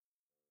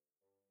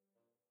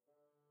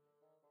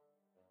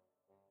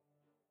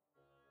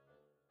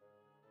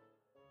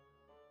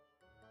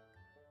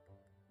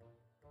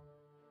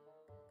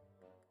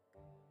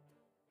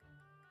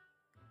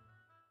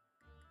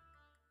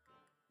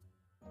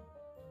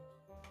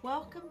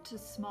Welcome to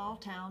Small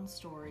Town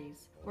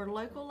Stories, where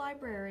local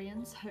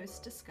librarians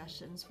host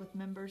discussions with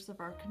members of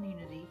our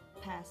community,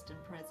 past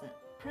and present.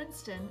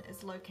 Princeton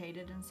is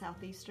located in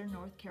southeastern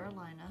North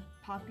Carolina,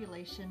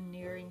 population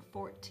nearing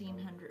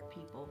 1,400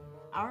 people.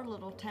 Our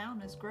little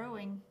town is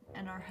growing,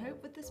 and our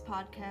hope with this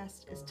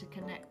podcast is to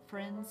connect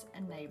friends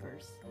and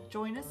neighbors.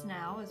 Join us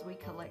now as we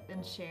collect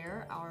and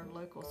share our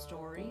local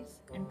stories,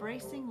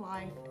 embracing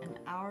life in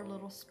our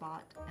little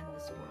spot in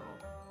this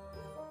world.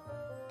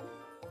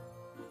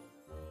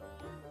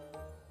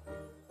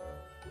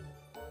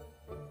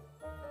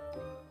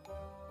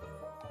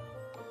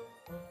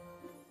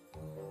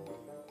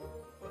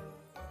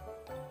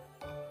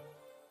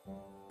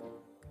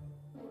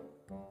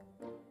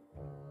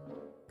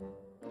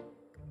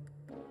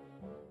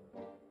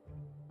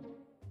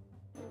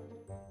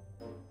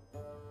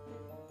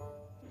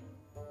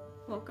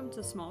 Welcome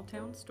to Small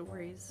Town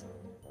Stories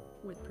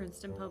with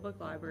Princeton Public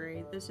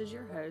Library. This is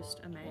your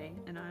host, Amay,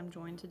 and I'm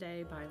joined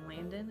today by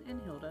Landon and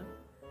Hilda,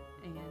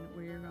 and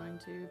we're going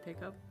to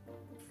pick up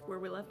where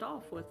we left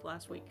off with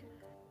last week.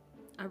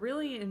 I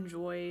really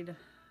enjoyed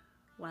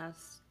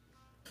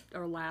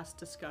our last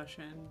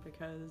discussion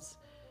because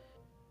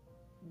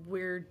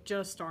we're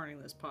just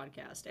starting this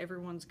podcast.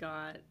 Everyone's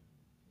got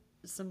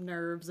some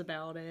nerves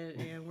about it,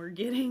 and we're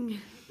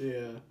getting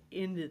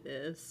into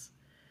this.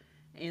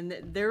 And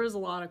there was a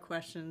lot of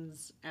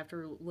questions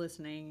after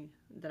listening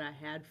that I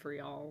had for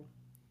y'all,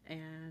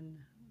 and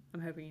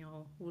I'm hoping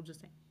y'all will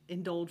just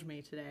indulge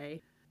me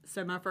today.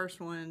 So my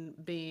first one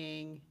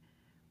being,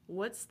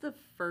 what's the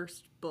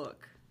first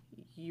book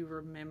you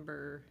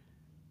remember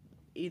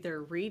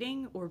either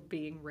reading or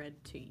being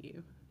read to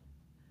you?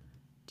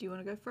 Do you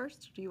want to go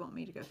first, or do you want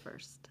me to go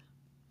first?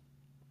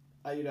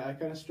 I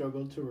kind of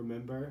struggled to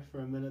remember for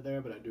a minute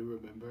there, but I do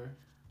remember,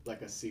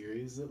 like a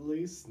series at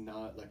least,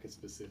 not like a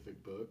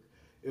specific book.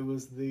 It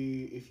was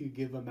the If You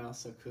Give a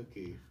Mouse a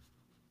Cookie.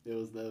 It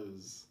was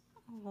those.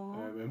 Aww.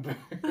 I remember.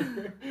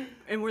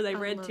 And were they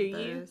read to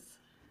you?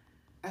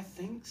 I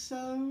think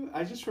so.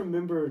 I just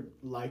remember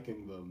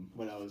liking them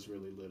when I was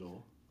really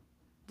little.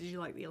 Did you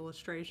like the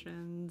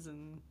illustrations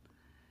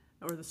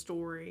or the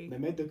story? They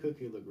made the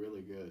cookie look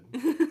really good.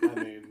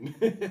 I mean,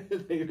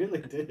 they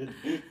really did.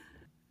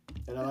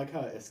 And I like how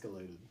it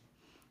escalated.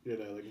 You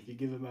know, like if you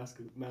give a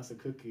mouse a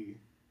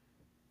cookie,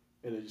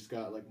 and it just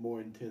got like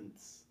more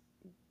intense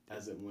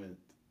as it went,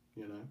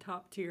 you know?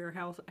 Top tier,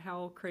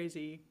 how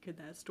crazy could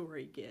that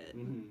story get?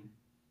 Mm-hmm.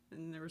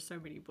 And there were so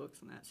many books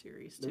in that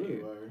series, too. There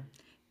really were.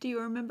 Do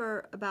you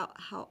remember about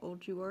how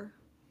old you were?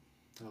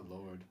 Oh,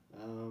 Lord.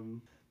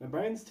 My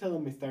brain's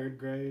telling me third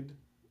grade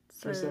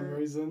for some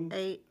reason.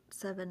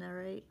 7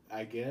 or 8.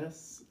 I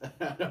guess.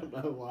 I don't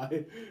know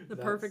why. The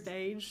perfect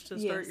age to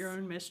start your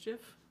own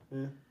mischief.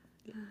 Yeah.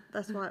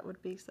 That's why it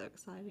would be so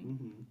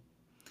exciting.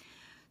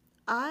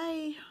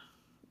 Mm-hmm.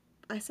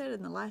 I said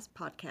in the last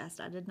podcast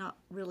I did not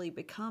really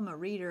become a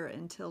reader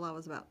until I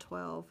was about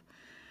 12.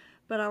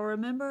 But I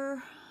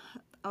remember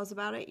I was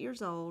about 8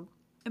 years old,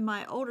 and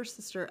my older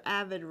sister,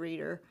 avid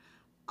reader,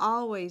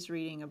 always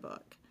reading a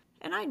book.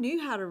 And I knew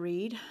how to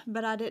read,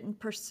 but I didn't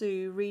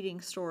pursue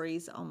reading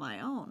stories on my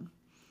own.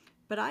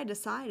 But I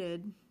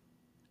decided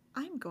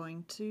I'm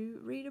going to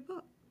read a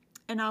book.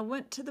 And I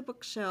went to the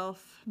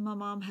bookshelf. My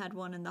mom had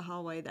one in the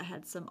hallway that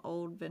had some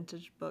old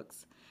vintage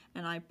books,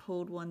 and I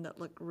pulled one that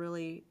looked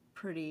really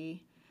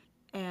pretty,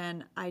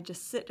 and I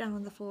just sit down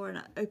on the floor and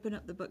I open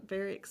up the book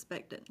very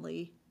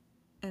expectantly,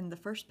 and the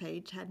first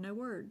page had no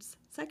words,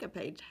 second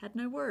page had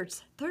no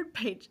words, third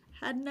page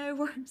had no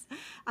words.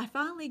 I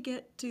finally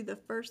get to the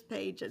first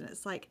page and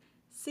it's like,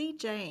 see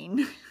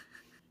Jane.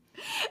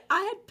 I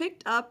had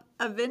picked up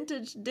a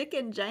vintage Dick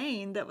and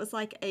Jane that was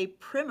like a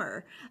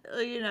primer,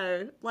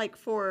 like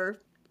for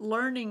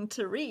learning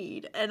to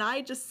read, and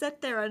I just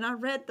sat there and I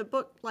read the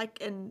book like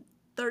in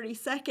 30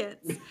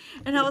 seconds,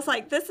 and I was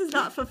like, this is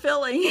not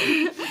fulfilling.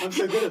 I'm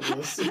so good at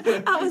this.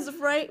 I was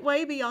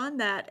way beyond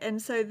that,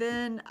 and so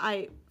then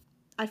I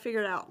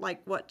figured out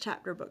like what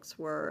chapter books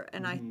were,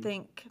 and I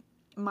think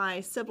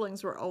my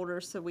siblings were older,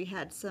 so we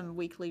had some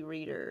weekly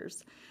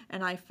readers,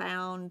 and I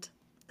found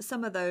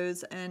some of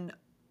those, and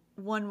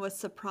one was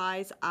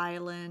Surprise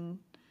Island,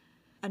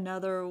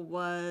 another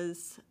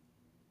was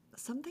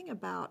something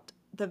about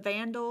the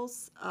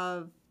Vandals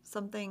of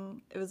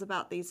something. It was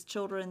about these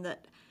children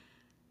that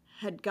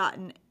had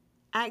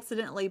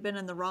accidentally been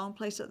in the wrong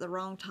place at the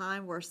wrong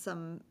time, where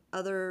some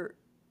other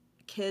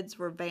kids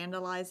were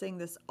vandalizing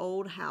this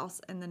old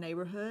house in the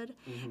neighborhood,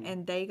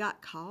 and they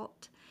got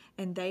caught,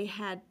 and they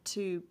had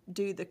to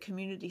do the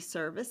community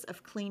service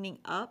of cleaning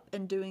up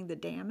and doing the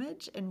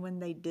damage. And when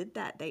they did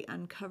that, they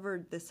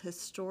uncovered this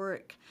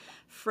historic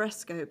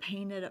fresco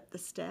painted up the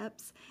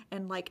steps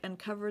and like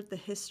uncovered the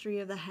history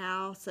of the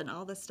house and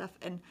all this stuff.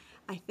 And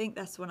I think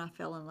that's when I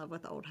fell in love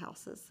with old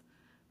houses,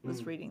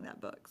 was reading that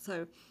book.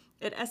 So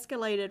it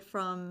escalated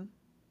from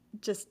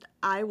just,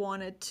 I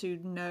wanted to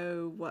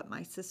know what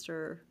my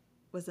sister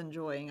was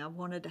enjoying. I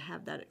wanted to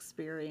have that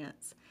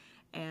experience,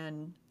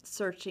 and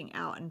searching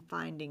out and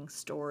finding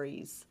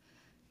stories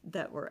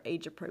that were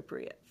age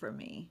appropriate for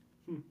me.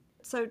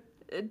 So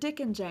Dick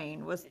and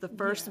Jane was the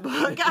first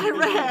book I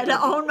read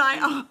on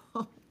my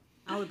own.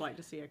 I would like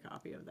to see a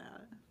copy of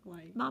that.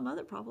 Like, my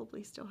mother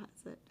probably still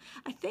has it.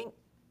 I think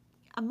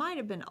I might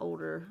have been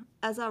older.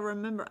 As I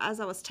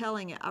was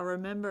telling it, I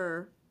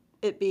remember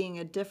it being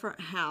a different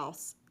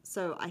house.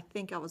 So I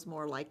think I was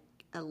more like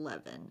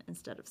 11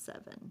 instead of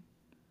 7.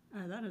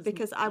 oh, that is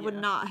Because I would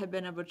not have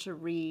been able to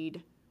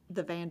read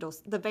The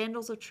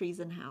Vandals of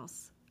Treason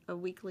House, a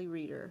weekly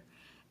reader.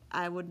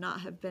 I would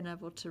not have been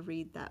able to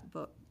read that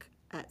book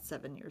at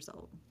 7 years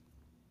old.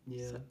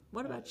 Yeah. So,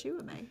 what about you,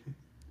 Amay?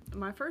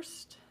 My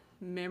first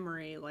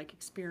memory, like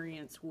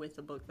experience with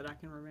a book that I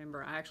can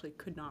remember, I actually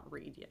could not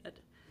read yet.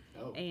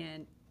 Oh.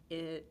 And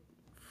it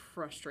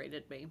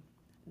frustrated me.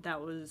 That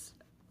was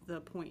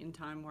the point in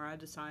time where I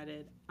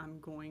decided I'm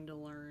going to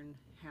learn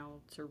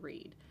how to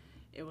read.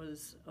 It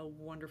was a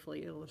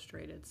wonderfully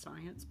illustrated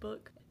science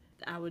book.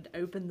 I would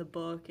open the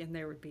book and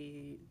there would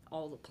be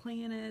all the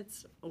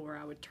planets, or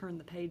I would turn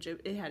the page.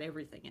 It had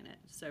everything in it.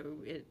 So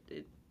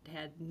it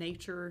had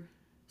nature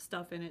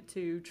stuff in it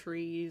too,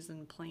 trees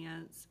and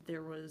plants.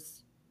 There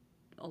was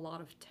a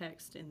lot of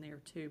text in there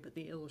too, but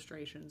the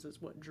illustrations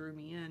is what drew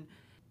me in.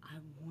 I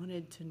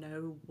wanted to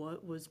know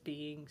what was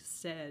being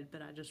said,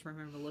 but I just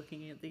remember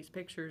looking at these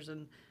pictures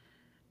and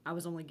I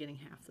was only getting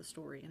half the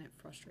story, and it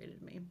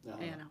frustrated me.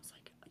 And I was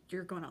like,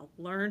 you're going to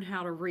learn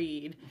how to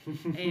read,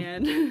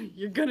 and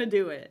you're going to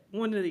do it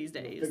one of these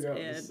days. Figure out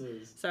what And this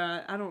is.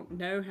 so I don't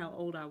know how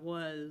old I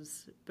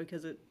was,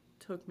 because it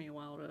took me a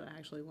while to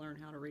actually learn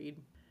how to read.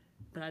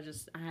 But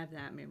I have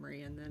that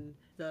memory. And then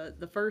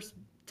the first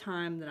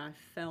time that I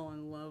fell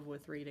in love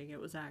with reading, it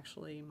was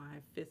actually my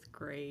 5th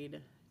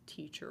grade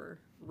teacher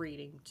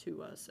reading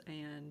to us,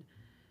 and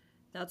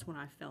that's when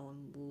I fell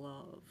in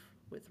love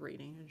with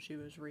reading. And she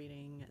was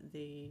reading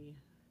The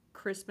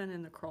Crispin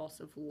and the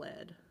Cross of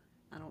Lead.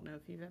 I don't know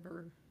if you've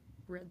ever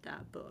read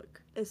that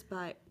book. It's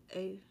by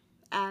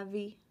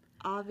Avi,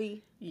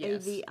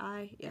 Yes.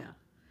 A-V-I. Yeah.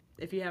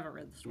 If you haven't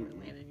read the story,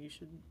 Landon, you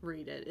should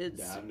read it.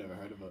 Yeah, I've never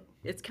heard of it.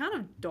 It's kind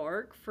of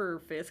dark for a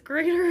 5th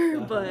grader,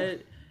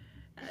 but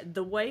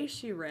the way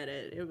she read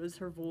it, it was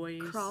her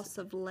voice. Cross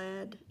of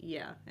Lead.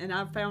 Yeah, and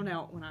I found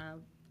out when I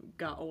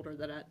got older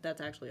that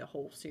that's actually a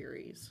whole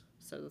series.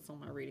 So that's on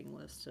my reading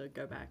list, to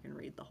go back and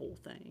read the whole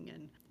thing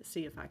and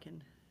see if I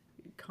can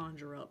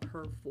conjure up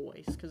her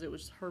voice, because it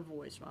was her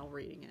voice while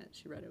reading it.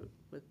 She read it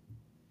with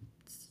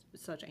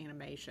such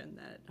animation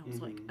that I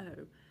was like,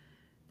 oh,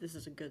 this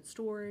is a good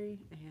story,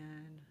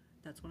 and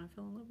that's when I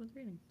fell in love with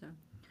reading. So,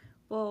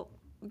 well,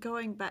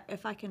 going back,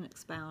 if I can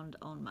expound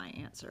on my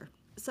answer.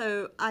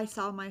 So I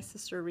saw my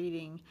sister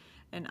reading,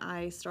 and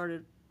I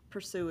started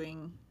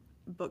pursuing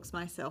books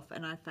myself,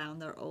 and I found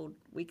their old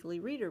weekly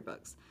reader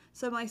books.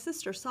 So my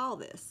sister saw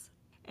this,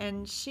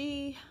 and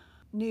she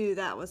knew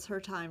that was her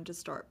time to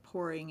start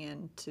pouring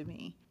into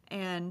me.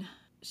 And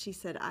she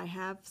said, I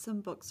have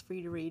some books for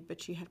you to read,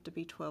 but you have to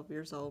be 12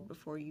 years old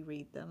before you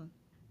read them.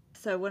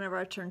 So whenever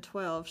I turned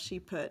 12, she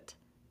put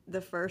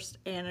the first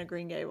Anne of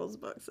Green Gables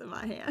books in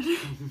my hand.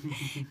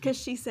 Because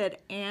she said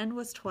Anne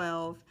was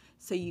 12,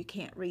 so you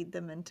can't read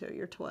them until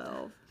you're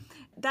 12.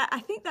 I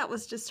think that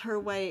was just her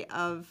way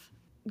of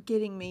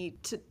getting me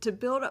to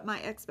build up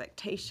my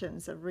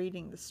expectations of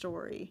reading the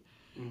story.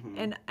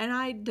 And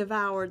I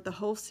devoured the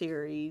whole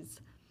series.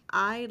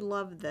 I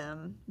loved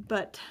them,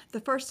 but the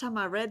first time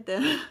I read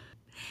them,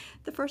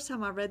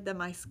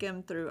 I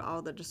skimmed through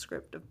all the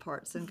descriptive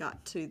parts and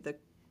got to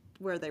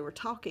where they were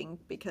talking,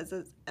 because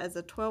as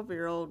a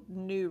 12-year-old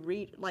new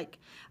read, like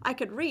I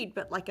could read,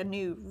 but like a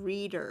new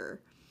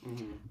reader,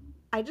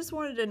 I just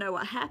wanted to know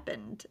what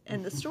happened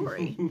in the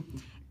story.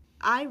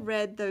 I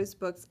read those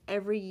books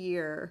every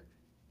year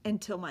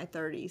until my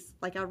 30s.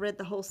 Like, I read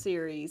the whole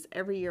series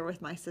every year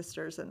with my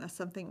sisters, and that's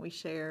something we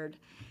shared.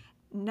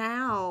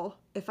 Now,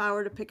 if I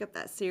were to pick up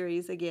that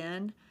series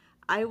again,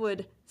 I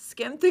would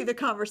skim through the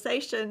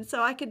conversation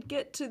so I could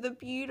get to the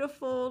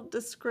beautiful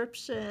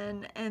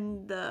description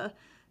and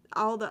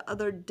all the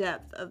other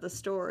depth of the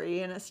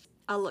story. And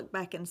I look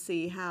back and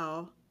see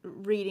how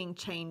reading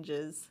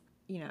changes,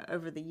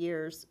 over the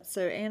years.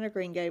 So Anne of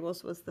Green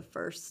Gables was the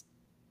first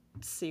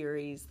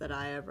series that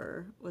I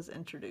ever was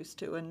introduced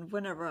to, and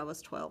whenever I was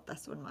 12,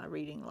 that's when my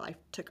reading life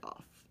took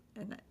off,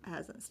 and it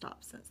hasn't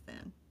stopped since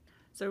then.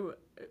 So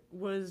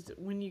was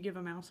When You Give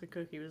a Mouse a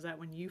Cookie, was that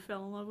when you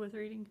fell in love with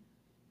reading?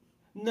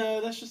 No,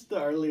 that's just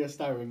the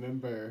earliest I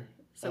remember.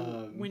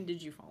 So when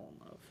did you fall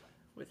in love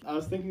with? I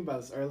was thinking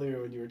about this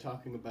earlier when you were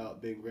talking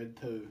about being read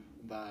to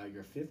by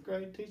your 5th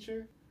grade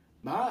teacher.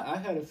 I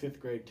had a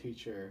 5th grade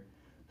teacher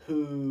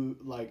who,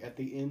 like, at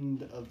the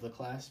end of the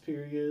class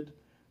period,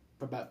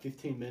 for about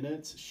 15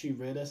 minutes, she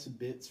read us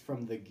bits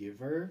from The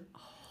Giver.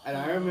 And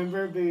I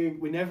remember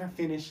we never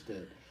finished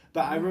it,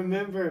 but I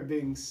remember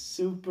being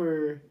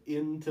super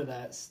into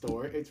that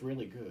story. It's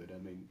really good.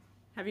 I mean,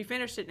 have you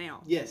finished it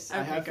now? Yes,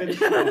 okay, I have good.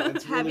 finished it now.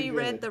 It's Have really you good.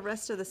 read the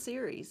rest of the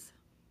series?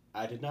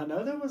 I did not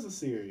know there was a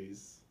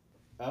series.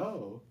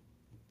 Oh.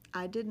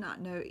 I did not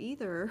know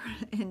either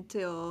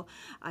until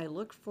I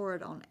looked for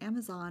it on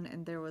Amazon,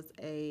 and there was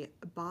a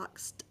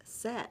boxed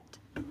set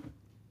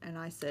And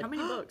I said, how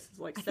many books? It's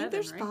like I 7, think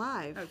there's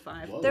right? 5. Oh,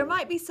 5. Whoa. There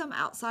might be some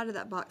outside of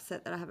that box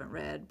set that I haven't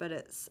read, but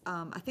it's,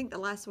 I think the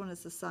last one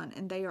is The Sun,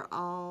 and they are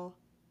all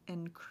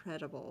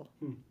incredible.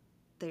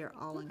 They are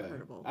all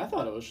incredible. I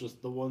thought it was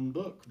just the one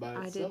book by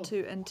itself. I did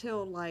too,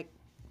 until like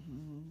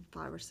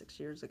 5 or 6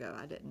 years ago.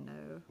 I didn't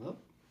know. Well,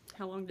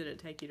 How long did it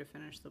take you to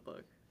finish the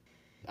book?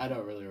 I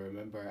don't really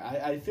remember.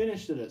 I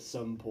finished it at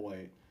some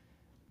point.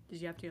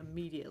 Did you have to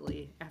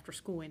immediately, after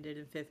school ended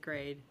in 5th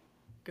grade,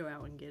 go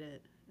out and get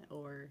it?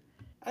 Or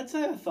I'd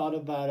say I thought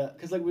about it,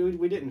 because like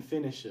we didn't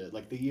finish it.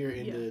 Like the year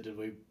ended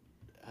and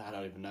I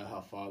don't even know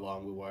how far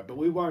along we were, but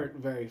we weren't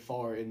very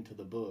far into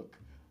the book.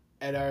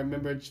 And I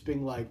remember just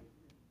being like,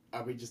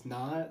 are we just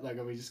not? Like,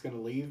 are we just going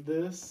to leave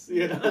this?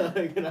 You know,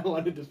 like, and I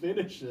wanted to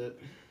finish it.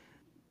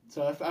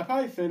 So I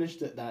probably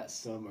finished it that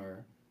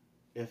summer,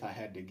 if I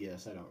had to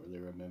guess. I don't really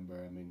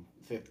remember. I mean,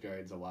 5th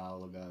grade's a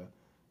while ago.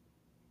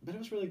 But it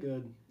was really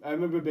good. I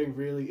remember being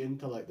really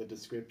into, like, the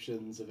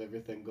descriptions of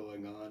everything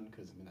going on,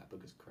 because, I mean, that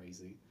book is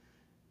crazy.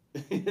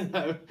 You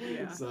know?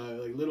 Yeah. So,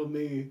 like, little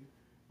me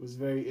was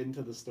very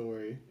into the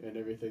story and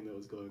everything that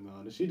was going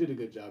on. And she did a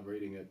good job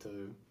reading it,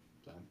 too.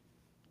 So.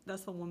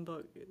 that's the one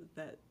book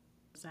that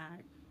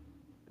Zach,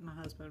 my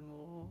husband,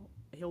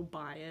 he'll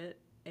buy it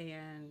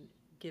and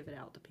give it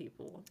out to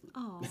people.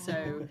 Oh,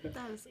 So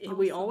that is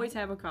we awesome. always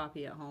have a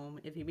copy at home.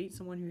 If he meets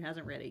someone who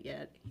hasn't read it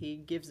yet, he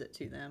gives it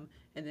to them,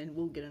 and then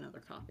we'll get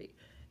another copy.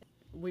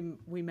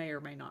 We may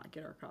or may not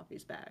get our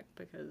copies back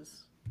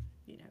because,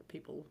 you know,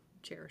 people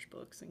cherish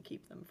books and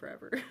keep them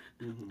forever.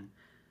 Mm-hmm.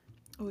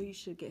 Well, you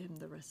should get him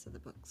the rest of the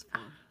books for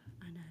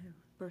I know.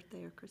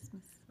 birthday or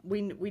Christmas.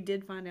 We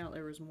did find out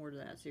there was more to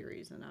that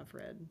series, and I've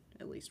read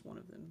at least one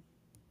of them.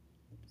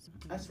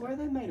 I swear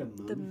they made a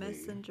movie. The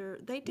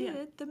Messenger. They did.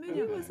 Yeah. The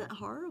movie Okay. wasn't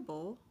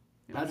horrible.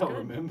 It I was don't good.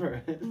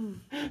 remember it.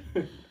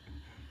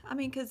 I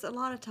mean, because a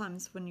lot of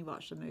times when you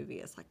watch a movie,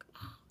 it's like,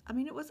 I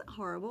mean, it wasn't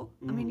horrible.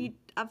 I mean,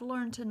 I've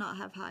learned to not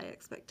have high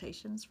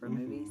expectations for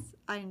movies.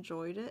 I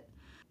enjoyed it.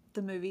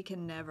 The movie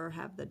can never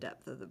have the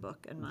depth of the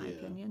book, in my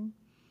opinion.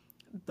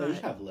 They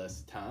just But, have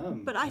less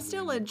time. but I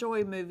still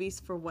enjoy movies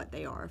for what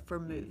they are, for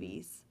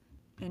movies.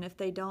 And if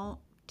they don't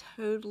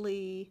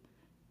totally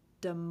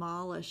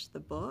demolish the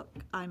book,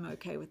 I'm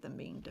okay with them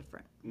being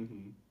different.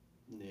 Mm-hmm.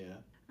 Yeah.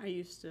 I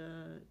used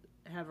to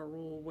have a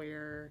rule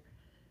where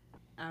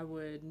I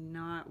would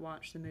not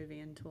watch the movie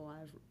until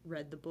I've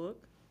read the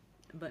book,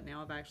 but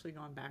now I've actually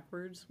gone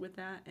backwards with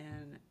that,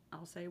 and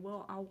I'll say,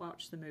 well, I'll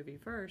watch the movie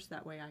first,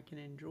 that way I can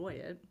enjoy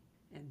it,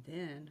 and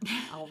then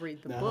I'll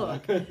read the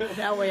book.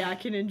 That way I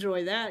can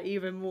enjoy that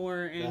even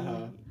more,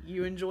 and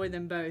you enjoy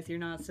them both. You're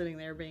not sitting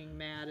there being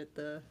mad at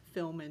the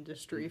film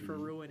industry for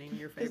ruining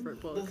your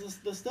favorite book.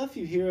 The stuff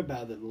you hear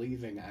about them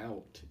leaving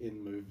out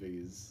in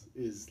movies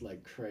is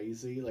like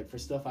crazy. Like for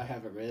stuff I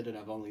haven't read and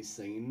I've only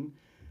seen,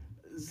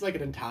 it's like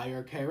an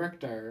entire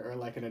character or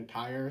like an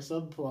entire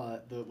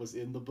subplot that was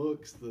in the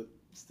books that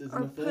isn't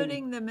Or a thing.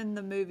 putting them in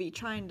the movie,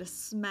 trying to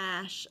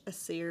smash a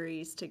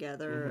series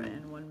together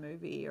in one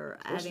movie, or Or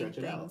adding stretch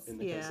it out things. in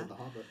the case Yeah, of The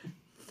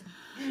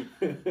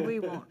Hobbit. we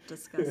won't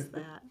discuss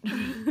that.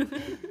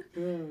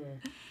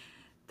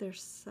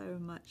 There's so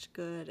much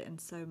good and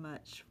so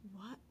much,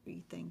 what were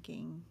you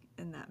thinking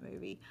in that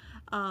movie?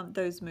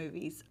 Those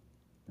movies.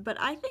 But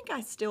I think I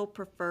still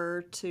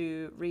prefer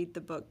to read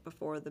the book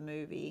before the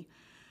movie.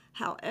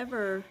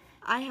 However,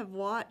 I have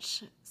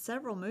watched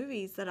several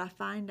movies that I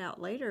find out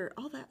later,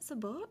 oh, that's a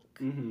book.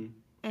 Mm-hmm.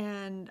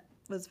 And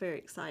it was very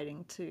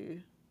exciting to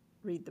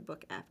read the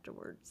book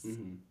afterwards.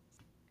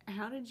 Mm-hmm.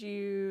 How did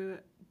you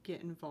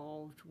get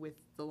involved with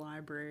the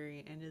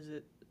library, and is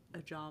it a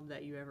job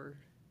that you ever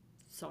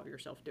saw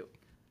yourself doing?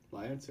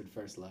 Well, I answered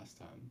first last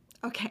time.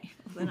 Okay,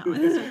 well, then I'll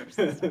answer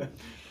first.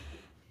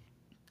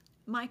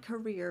 My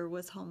career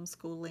was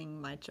homeschooling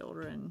my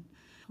children.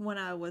 When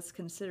I was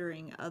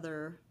considering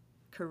other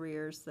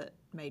careers that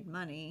made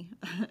money,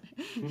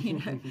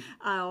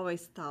 I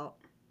always thought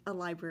a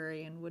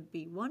librarian would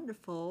be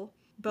wonderful.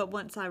 But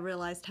once I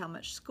realized how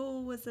much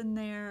school was in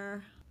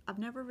there, I've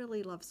never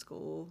really loved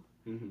school.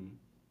 Mm-hmm.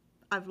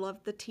 I've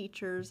loved the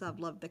teachers, I've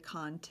loved the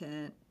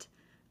content,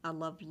 I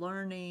love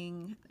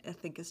learning. I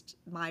think it's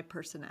my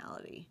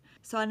personality.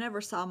 So I never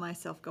saw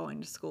myself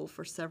going to school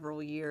for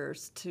several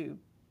years to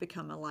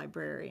become a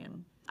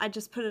librarian. I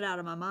just put it out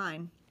of my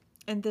mind.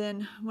 And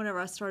then whenever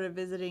I started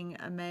visiting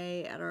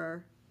May at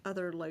our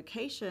other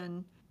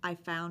location, I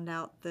found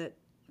out that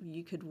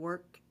you could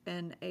work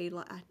in I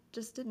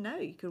just didn't know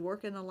you could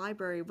work in a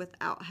library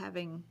without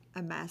having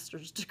a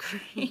master's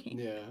degree.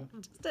 Yeah. I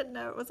just didn't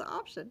know it was an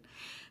option.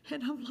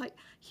 And I'm like,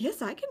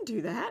 yes, I can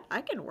do that.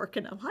 I can work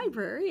in a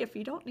library. If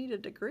you don't need a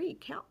degree,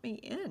 count me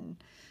in.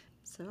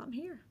 So I'm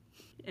here.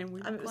 And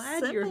we're I mean,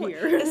 glad you're simple-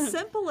 here. As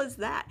simple as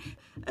that.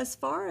 As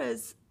far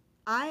as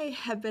I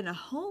have been a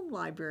home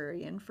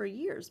librarian for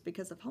years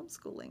because of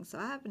homeschooling. So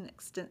I have an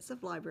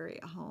extensive library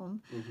at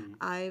home. Mm-hmm.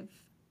 I've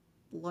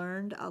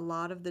learned a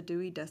lot of the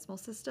Dewey Decimal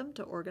System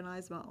to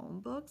organize my own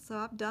books. So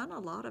I've done a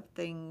lot of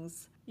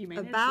things. You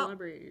manage about- the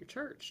library at your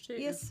church, too.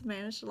 Yes,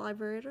 manage the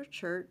library at our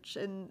church.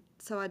 And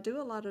so I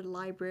do a lot of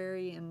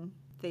librarian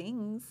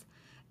things.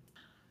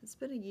 It's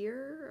been a year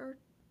or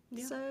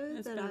so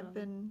that I've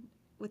been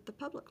with the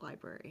public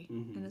library,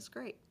 and it's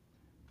great.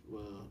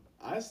 Well,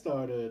 I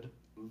started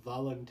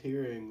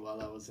volunteering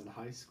while I was in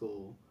high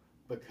school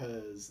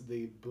because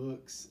the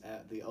books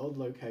at the old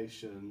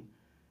location,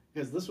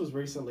 because this was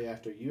recently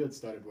after you had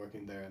started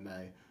working there in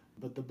May,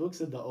 but the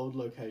books at the old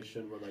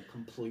location were like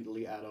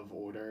completely out of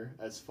order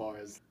as far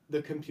as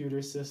the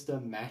computer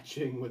system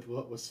matching with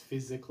what was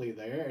physically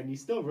there, and you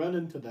still run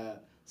into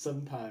that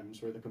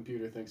sometimes where the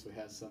computer thinks we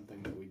have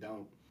something that we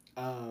don't.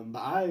 But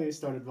I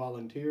started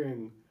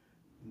volunteering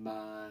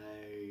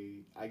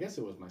I guess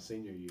it was my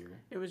senior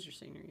year. It was your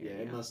senior year.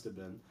 Yeah, it must have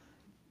been.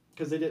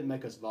 Because they didn't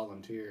make us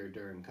volunteer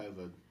during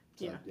COVID.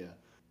 So, yeah.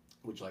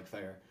 Which, like,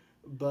 fair.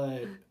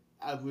 But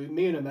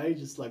me and May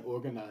just, like,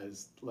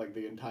 organized, like,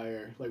 the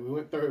entire... Like, we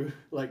went through,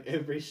 like,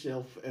 every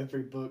shelf,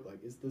 every book.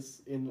 Like, is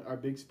this in our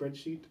big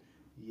spreadsheet?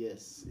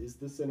 Yes. Is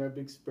this in our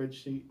big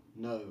spreadsheet?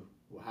 No.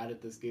 Well, how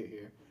did this get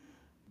here?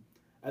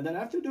 And then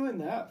after doing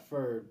that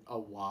for a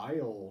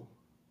while...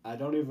 I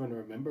don't even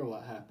remember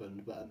what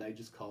happened, but they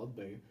just called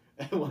me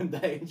one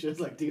day and she was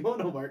like, do you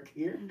want to work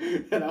here?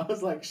 And I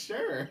was like,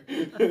 sure.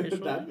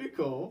 That'd be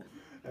cool.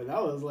 And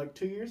that was like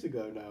 2 years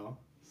ago now,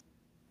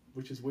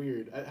 which is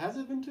weird. Has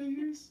it been 2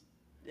 years?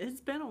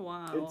 It's been a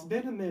while. It's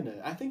been a minute.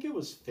 I think it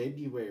was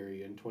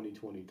February in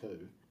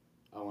 2022,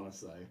 I want to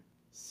say.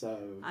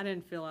 So I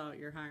didn't fill out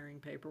your hiring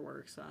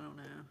paperwork, so I don't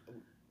know.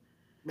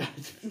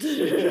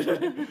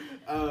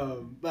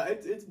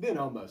 But it's been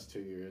almost 2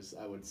 years,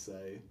 I would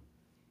say.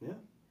 Yeah.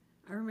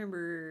 I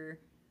remember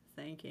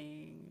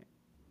thinking,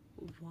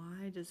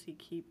 why does he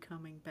keep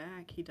coming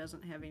back? He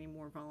doesn't have any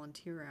more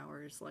volunteer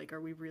hours. Like,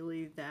 are we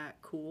really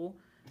that cool?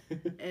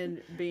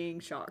 And being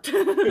shocked.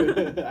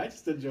 I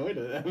just enjoyed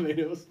it. I mean,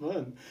 it was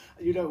fun.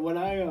 You know, when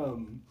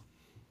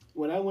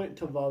I went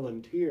to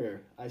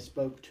volunteer, I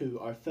spoke to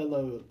our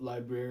fellow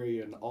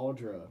librarian,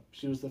 Audra.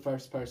 She was the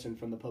first person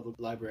from the public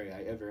library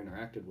I ever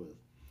interacted with.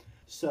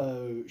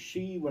 So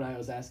when I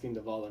was asking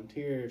to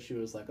volunteer, she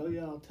was like, oh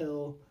yeah, I'll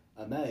tell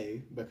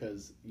May,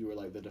 because you were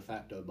like the de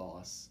facto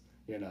boss,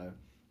 you know.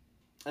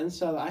 And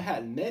so I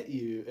hadn't met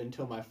you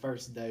until my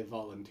first day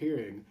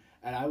volunteering,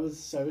 and I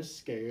was so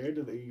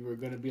scared that you were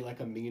going to be like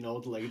a mean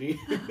old lady.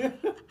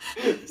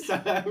 So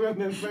I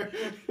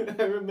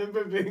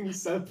remember being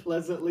so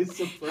pleasantly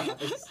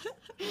surprised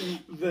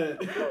that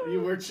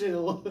you were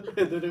chill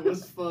and that it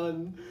was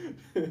fun.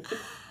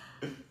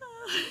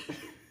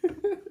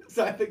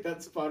 So I think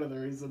that's part of the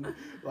reason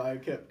why I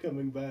kept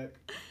coming back.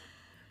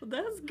 Well,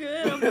 that's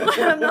good. I'm glad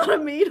I'm not a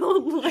mean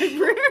old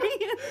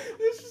librarian.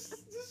 It's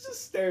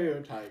just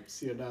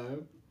stereotypes, you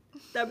know.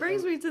 That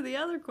brings me to the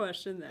other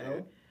question,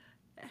 though.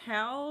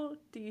 How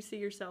do you see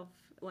yourself,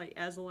 like,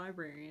 as a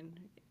librarian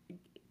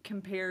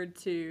compared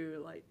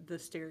to, like, the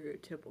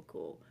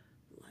stereotypical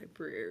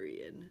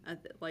librarian?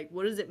 Like,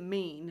 what does it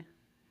mean?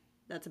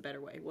 That's a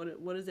better way.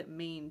 What does it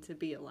mean to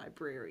be a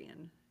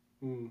librarian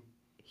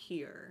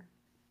here?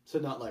 So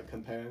not, like,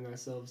 comparing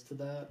ourselves to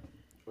that?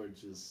 Or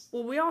just...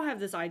 Well, we all have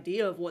this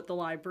idea of what the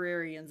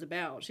librarian's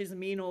about. She's a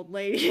mean old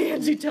lady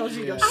and she tells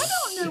you to I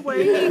don't know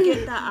where you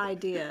get that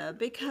idea,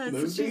 because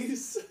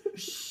movies?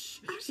 Shh.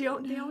 They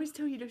always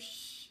tell you to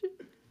shh.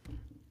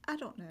 I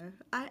don't know.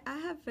 I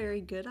have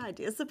very good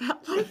ideas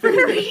about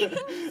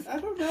librarians. I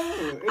don't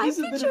know. I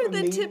picture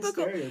the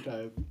typical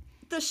stereotype.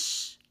 The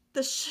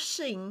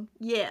shushing,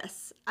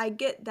 yes. I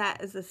get that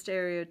as a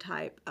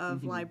stereotype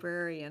of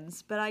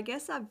librarians, but I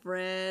guess I've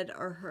read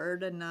or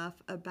heard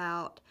enough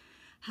about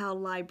how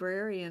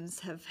librarians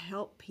have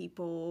helped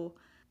people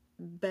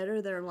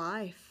better their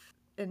life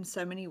in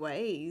so many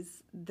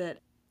ways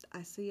that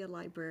I see a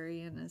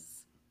librarian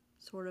as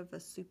sort of a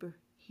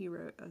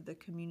superhero of the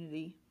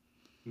community.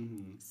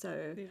 Mm-hmm.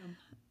 So,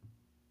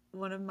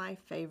 one of my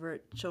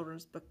favorite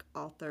children's book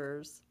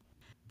authors,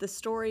 the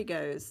story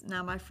goes,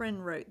 now my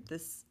friend wrote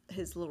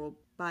his little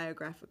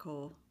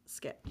biographical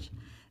sketch,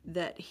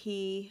 that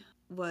he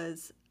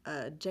was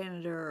a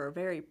janitor or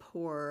very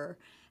poor,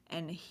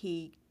 and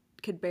he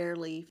could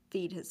barely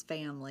feed his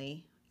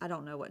family. I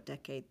don't know what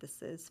decade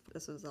this is.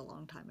 This was a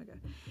long time ago.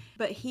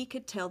 But he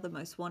could tell the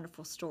most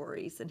wonderful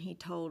stories, and he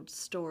told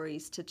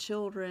stories to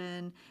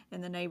children in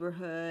the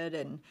neighborhood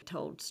and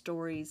told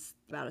stories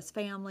about his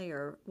family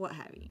or what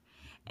have you.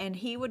 And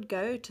he would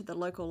go to the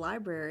local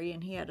library,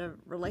 and he had a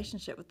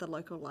relationship with the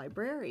local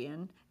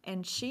librarian,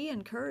 and she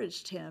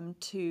encouraged him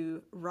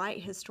to write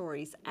his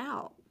stories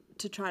out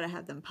to try to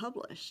have them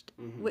published,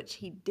 which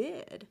he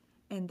did.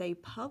 And they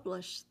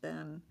published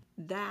them.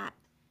 That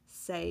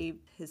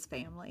saved his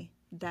family.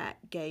 That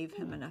gave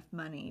him enough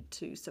money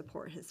to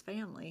support his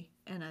family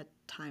in a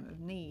time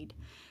of need.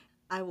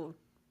 I will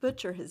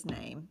butcher his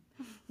name.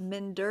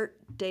 Mindert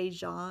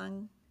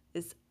Dejean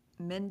is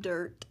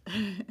Mindert.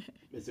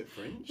 Is it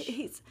French?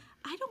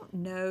 I don't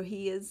know.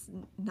 He is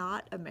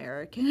not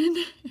American.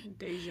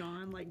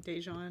 Dejean, like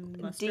Dijon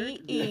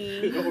mustard?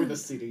 Or the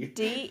city.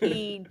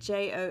 Dejong.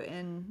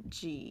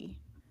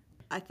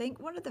 I think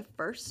one of the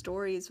first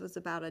stories was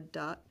about a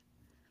duck.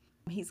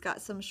 He's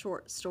got some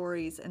short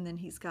stories, and then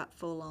he's got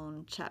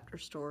full-on chapter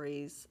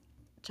stories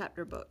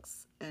chapter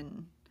books.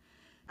 And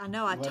I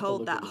know I We'll have to told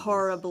look that into this.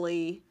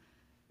 horribly.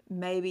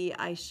 Maybe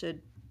I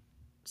should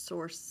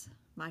source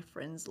my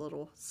friend's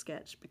little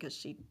sketch because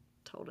she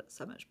told it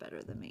so much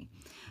better than me.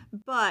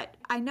 But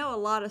I know a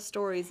lot of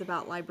stories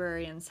about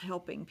librarians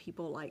helping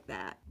people like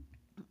that.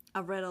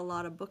 I've read a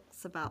lot of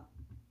books about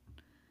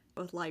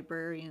both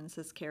librarians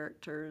as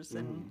characters,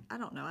 and I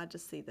don't know, I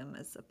just see them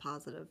as a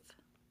positive.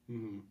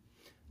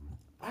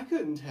 I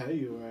couldn't tell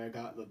you where I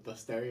got the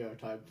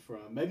stereotype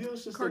from. Maybe it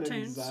was just an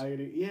Cartoons.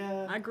 anxiety.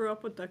 Yeah. I grew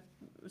up with the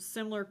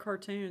similar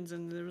cartoons,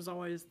 and there was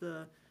always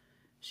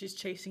she's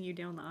chasing you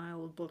down the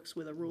aisle of books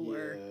with a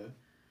ruler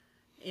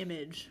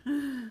image.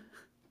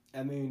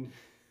 I mean,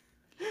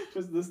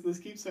 this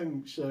keeps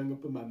showing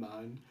up in my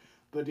mind.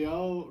 But do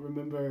y'all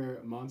remember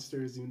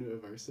Monsters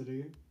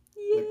University?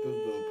 Yes. Like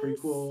the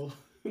prequel?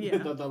 Yeah.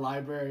 the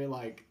library,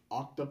 like,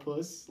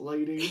 octopus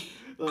lady?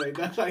 Like,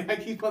 that's like, I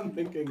keep on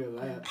thinking of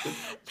that.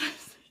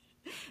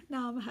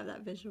 Now I'm going to have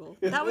that visual.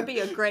 That would be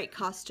a great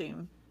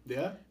costume.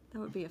 Yeah? That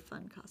would be a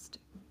fun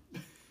costume.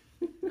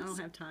 I don't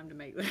have time to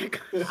make that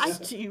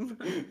costume.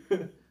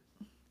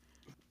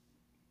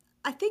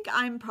 I think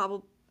I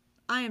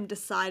am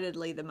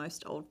decidedly the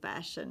most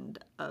old-fashioned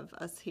of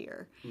us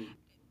here.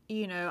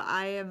 You know,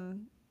 I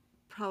am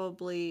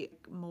probably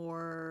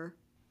more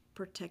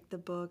protect the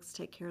books,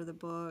 take care of the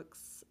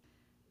books.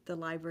 The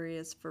library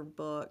is for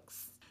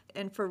books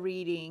and for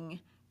reading.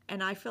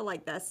 And I feel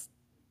like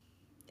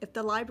if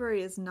the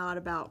library is not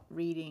about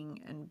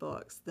reading and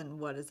books, then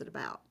what is it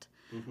about?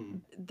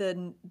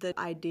 The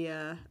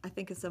idea, I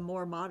think it's a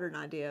more modern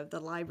idea of the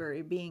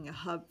library being a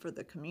hub for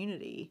the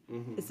community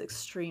is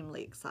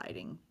extremely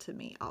exciting to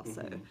me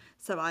also.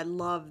 So I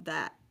love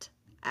that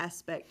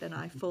aspect and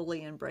I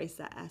fully embrace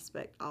that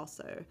aspect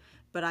also.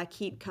 But I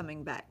keep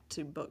coming back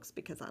to books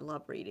because I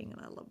love reading and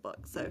I love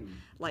books. So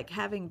like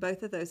having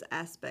both of those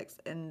aspects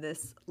in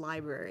this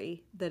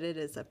library, that it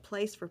is a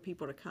place for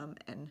people to come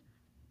and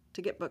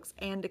to get books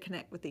and to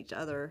connect with each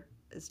other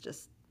is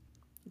just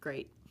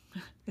great.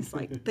 It's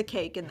like the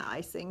cake and the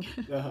icing.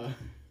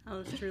 I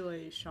was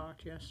truly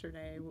shocked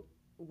yesterday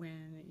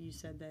when you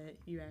said that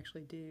you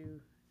actually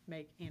do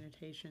make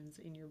annotations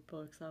in your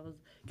books.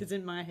 Because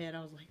in my head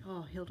I was like,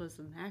 oh, Hilda's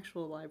an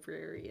actual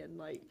librarian,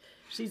 like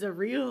she's a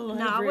real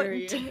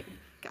librarian.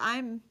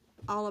 I'm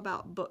all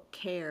about book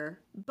care,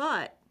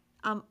 but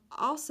I'm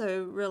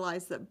also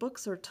realize that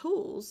books are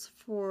tools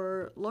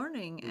for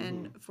learning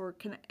and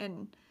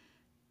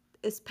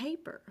it's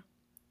paper.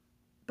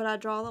 But I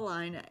draw the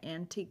line at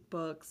antique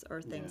books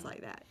or things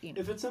like that. You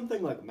know. If it's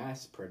something like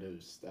mass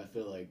produced, I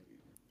feel like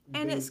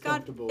and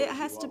it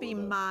has to be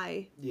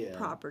my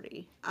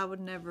property. I would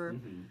never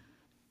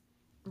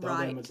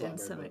write in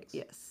somebody.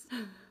 Yes.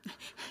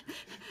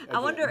 I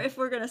wonder if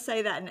we're going to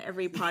say that in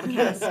every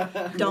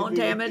podcast. Don't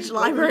damage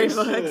library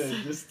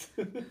books.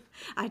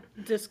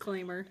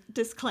 Disclaimer.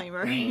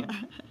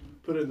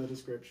 Put it in the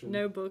description.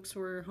 No books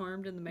were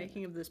harmed in the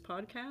making of this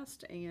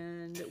podcast,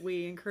 and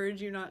we encourage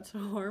you not to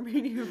harm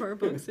any of our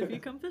books if you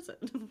come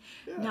visit.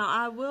 Now,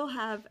 I will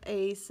have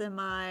a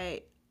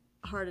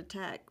semi-heart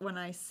attack when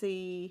I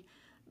see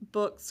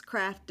books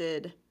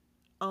crafted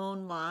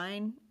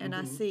online, and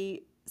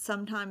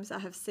sometimes I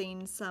have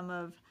seen some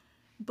of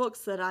books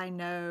that I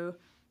know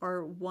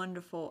are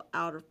wonderful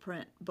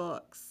out-of-print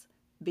books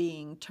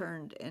being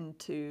turned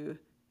into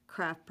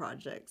craft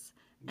projects,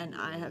 and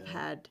I have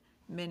had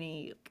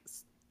many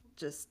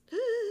just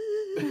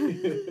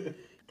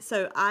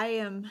so I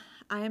am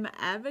an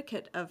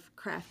advocate of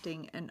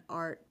crafting and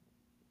art,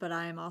 but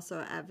I am also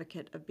an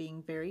advocate of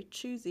being very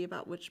choosy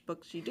about which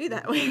books you do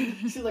that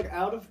with. See, like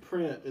out of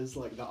print is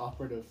like the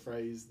operative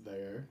phrase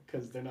there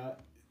because they're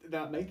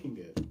not making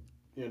it,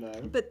 you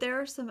know. But there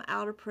are some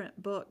out of print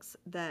books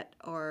that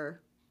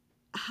are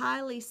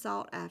highly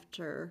sought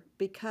after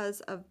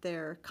because of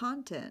their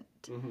content,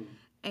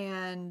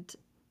 and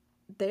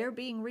they're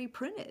being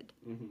reprinted.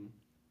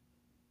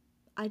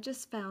 I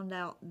just found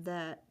out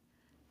that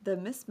the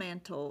Miss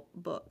Mantle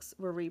books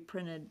were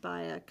reprinted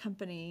by a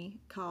company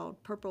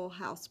called Purple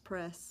House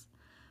Press,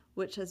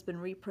 which has been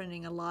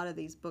reprinting a lot of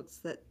these books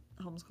that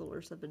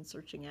homeschoolers have been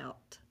searching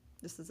out.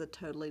 This is a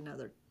totally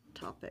another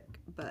topic,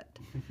 but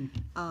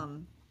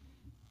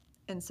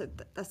and so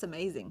that's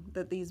amazing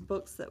that these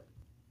books that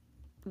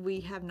we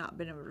have not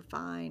been able to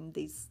find,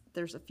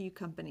 there's a few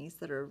companies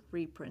that are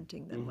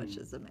reprinting them, which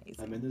is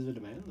amazing. I mean, there's a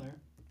demand there.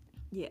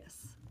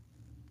 Yes.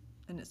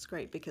 And it's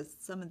great because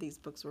some of these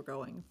books were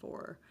going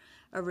for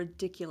a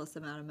ridiculous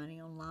amount of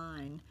money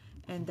online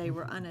and they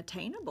were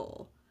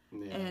unattainable.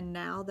 Yeah. And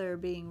now they're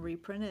being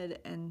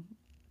reprinted and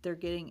they're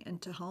getting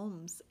into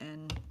homes,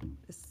 and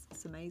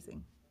it's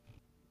amazing.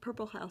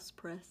 Purple House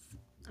Press.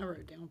 I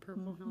wrote down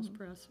Purple House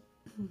Press.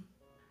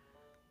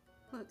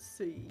 Let's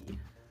see.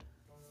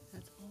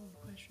 That's all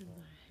the questions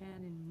I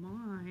had in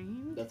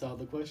mind. That's all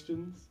the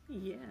questions?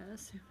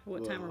 Yes.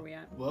 What time are we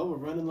at? Well, we're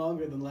running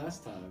longer than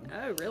last time.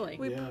 Oh, really?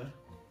 Yeah.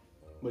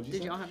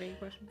 Did y'all have any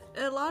questions?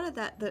 A lot of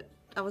that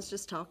I was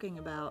just talking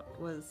about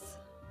was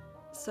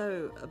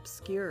so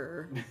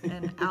obscure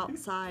and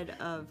outside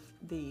of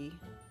the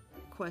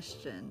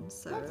questions.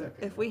 So That's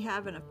okay. if we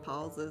have enough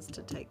pauses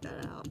to take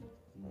that out.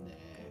 Nah.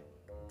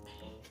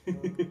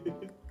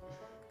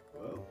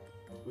 Well,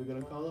 we're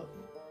gonna call it.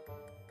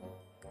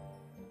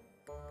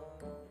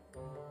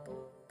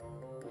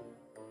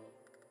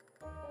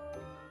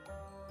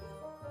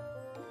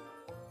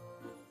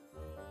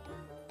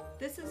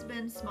 This has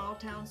been Small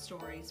Town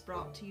Stories,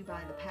 brought to you by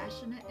the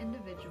passionate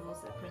individuals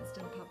at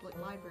Princeton Public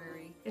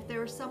Library. If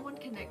there is someone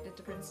connected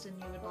to Princeton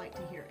you would like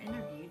to hear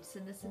interviewed,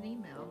 send us an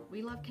email.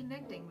 We love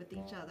connecting with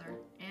each other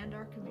and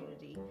our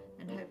community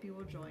and hope you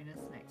will join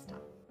us next time.